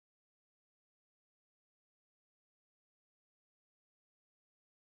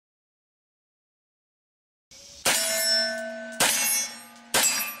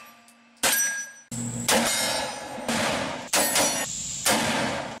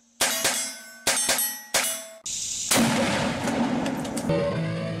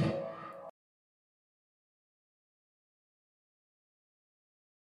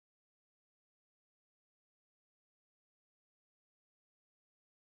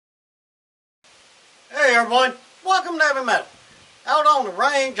Hey everyone, welcome to Heavy Metal. Out on the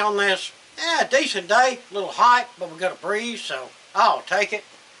range on this, decent day, a little hot, but we got a breeze, so I'll take it.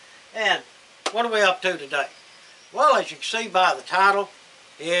 And what are we up to today? Well, as you can see by the title,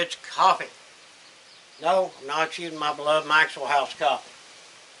 it's coffee. No, I'm not using my beloved Maxwell House coffee.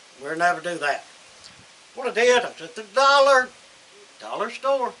 We'll never do that. What I did, I was at the dollar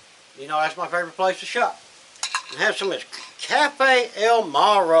store. You know, that's my favorite place to shop. And have some of this Cafe El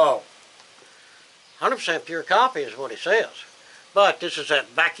Morro. 100% pure coffee is what it says. But this is that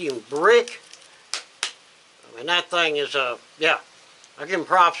vacuum brick. I mean, that thing is, yeah, I give them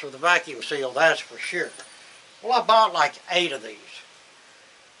props for the vacuum seal, that's for sure. Well, I bought like 8 of these.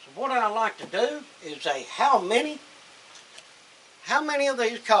 So what I like to do is say, how many of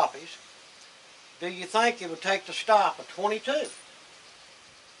these coffees do you think it would take to stop a 22?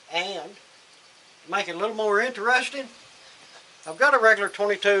 And to make it a little more interesting, I've got a regular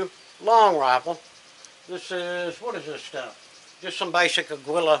 22 long rifle. This is, what is this stuff? Just some basic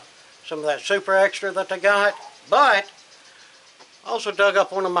Aguila, some of that super extra that they got. But I also dug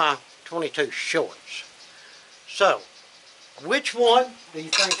up one of my 22 shorts. So, which one do you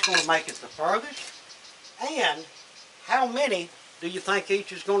think is going to make it the furthest? And how many do you think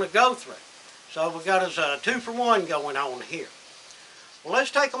each is going to go through? So we got us a 2-for-1 going on here. Well, let's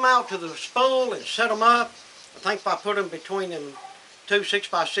take them out to the spool and set them up. I think if I put them between them 2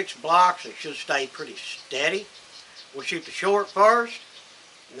 6x6 blocks, it should stay pretty steady. We'll shoot the short first,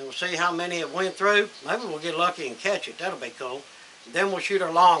 and then we'll see how many it went through. Maybe we'll get lucky and catch it. That'll be cool. And then we'll shoot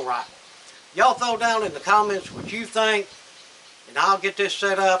our long rifle. Y'all throw down in the comments what you think, and I'll get this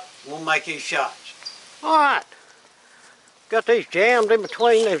set up, and we'll make these shots. All right. Got these jammed in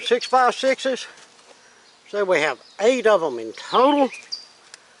between them 6x6s. So we have 8 of them in total. I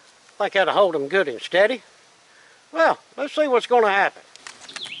think that'll hold them good and steady. Well, let's see what's going to happen.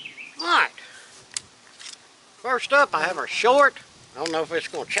 Alright. First up, I have our short. I don't know if it's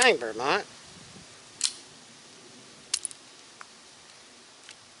going to chamber or not.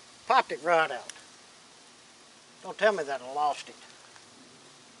 Popped it right out. Don't tell me that I lost it.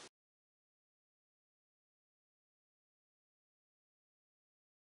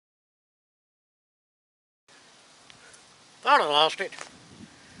 Thought I lost it.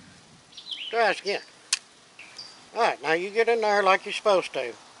 Try this again. Alright, now you get in there like you're supposed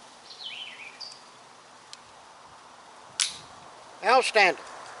to. Outstanding.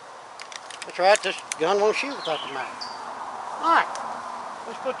 That's right, this gun won't shoot without the mag. Alright,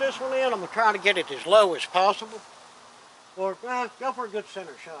 let's put this one in. I'm going to try to get it as low as possible. Or, go for a good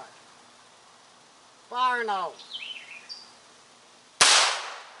center shot. Fire and all.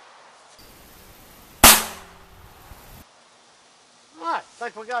 Alright,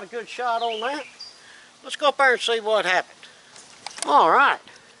 think we got a good shot on that. Let's go up there and see what happened. Alright.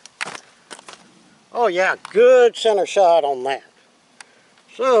 Oh yeah, good center shot on that.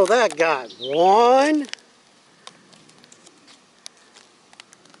 So that got 1.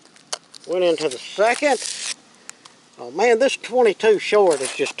 Went into the second. Oh man, this 22 short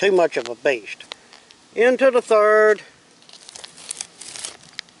is just too much of a beast. Into the third.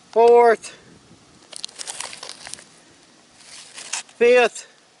 4th. 5th.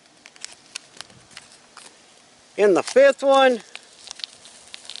 In the 5th one,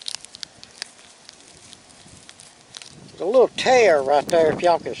 there's a little tear right there, if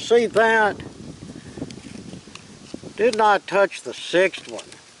y'all can see that. Did not touch the 6th one.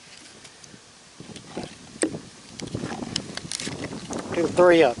 2,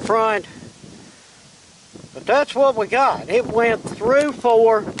 3 up front. But that's what we got. It went through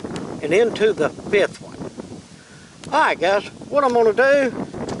 4 and into the 5th one. Alright guys, what I'm going to do,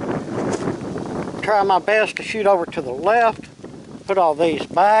 try my best to shoot over to the left, put all these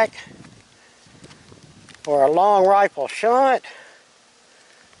back for a long rifle shot.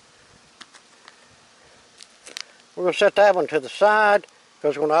 We're going to set that one to the side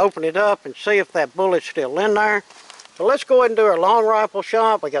because we're going to open it up and see if that bullet's still in there. So let's go ahead and do our long rifle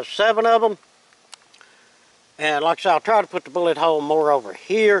shot. We got 7 of them. And like I said, I'll try to put the bullet hole more over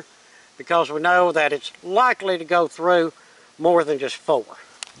here because we know that it's likely to go through more than just 4.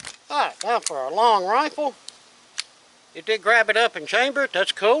 Alright, now for our long rifle. It did grab it up and chamber it.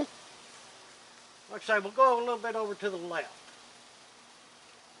 That's cool. Like I say, we'll go a little bit over to the left.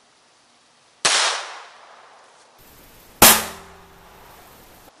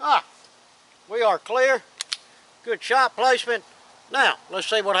 We are clear. Good shot placement. Now, let's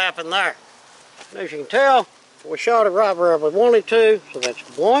see what happened there. And as you can tell, We shot it right where we wanted to, so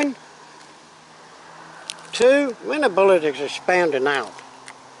that's 1, 2, and the bullet is expanding out.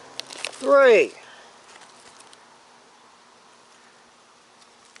 3.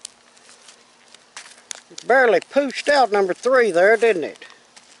 It barely pooched out number 3 there, didn't it?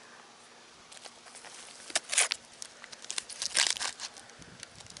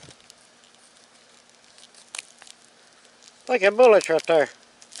 Look at bullets right there.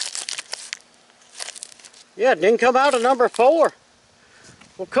 Yeah, it didn't come out of number 4.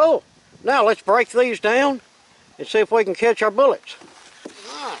 Well, cool. Now let's break these down and see if we can catch our bullets.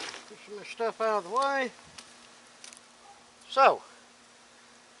 Alright, get some of this stuff out of the way. So,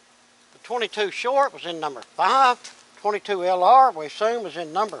 the 22 short was in number 5. 22 LR, we assume, was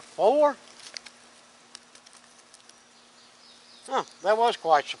in number 4. Huh, that was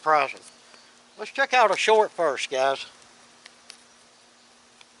quite surprising. Let's check out a short first, guys.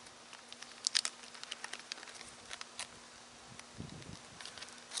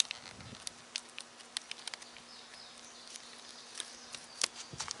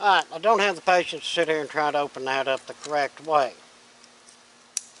 Alright, I don't have the patience to sit here and try to open that up the correct way.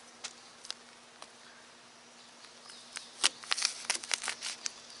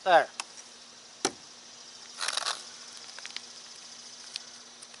 There.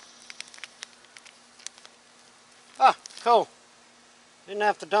 Ah, cool. Didn't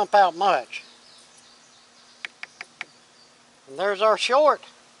have to dump out much. And there's our short.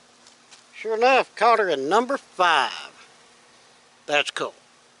 Sure enough, caught her in number 5. That's cool.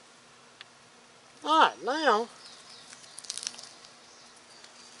 Alright, now,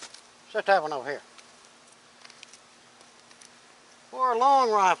 set that one over here. For a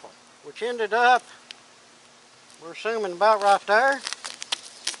long rifle, which ended up, we're assuming about right there.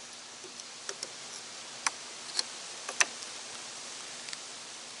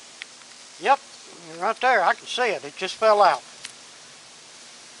 Yep, right there, I can see it. It just fell out.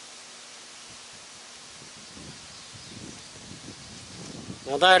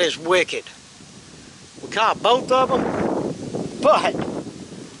 Now that is wicked. We caught both of them, but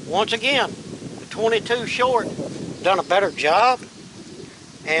once again, the 22 short done a better job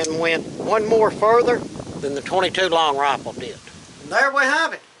and went one more further than the 22 long rifle did. And there we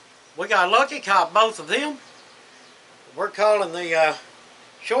have it. We got lucky, caught both of them. We're calling the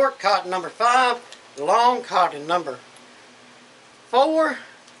short caught in number 5, the long caught in number 4.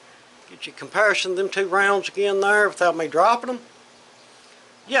 Get you a comparison of them 2 rounds again there without me dropping them.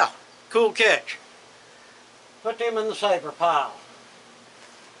 Yeah, cool catch. Put them in the saber pile.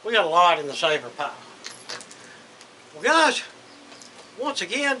 We got a lot in the saber pile. Well guys, once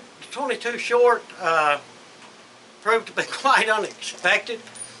again, the 22 short proved to be quite unexpected.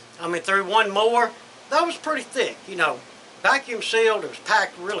 I mean, through one more, that was pretty thick, you know. Vacuum sealed, it was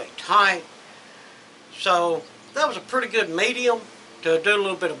packed really tight. So that was a pretty good medium to do a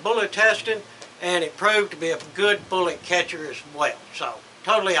little bit of bullet testing, and it proved to be a good bullet catcher as well. So,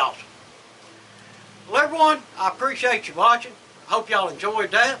 totally awesome. Well everyone, I appreciate you watching. I hope y'all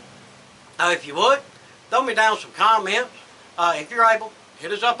enjoyed that. If you would, throw me down some comments. If you're able,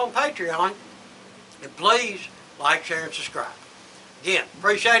 hit us up on Patreon. And please, like, share, and subscribe. Again,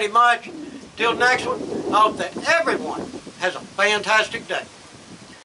 appreciate it much. Till next one, I hope that everyone has a fantastic day.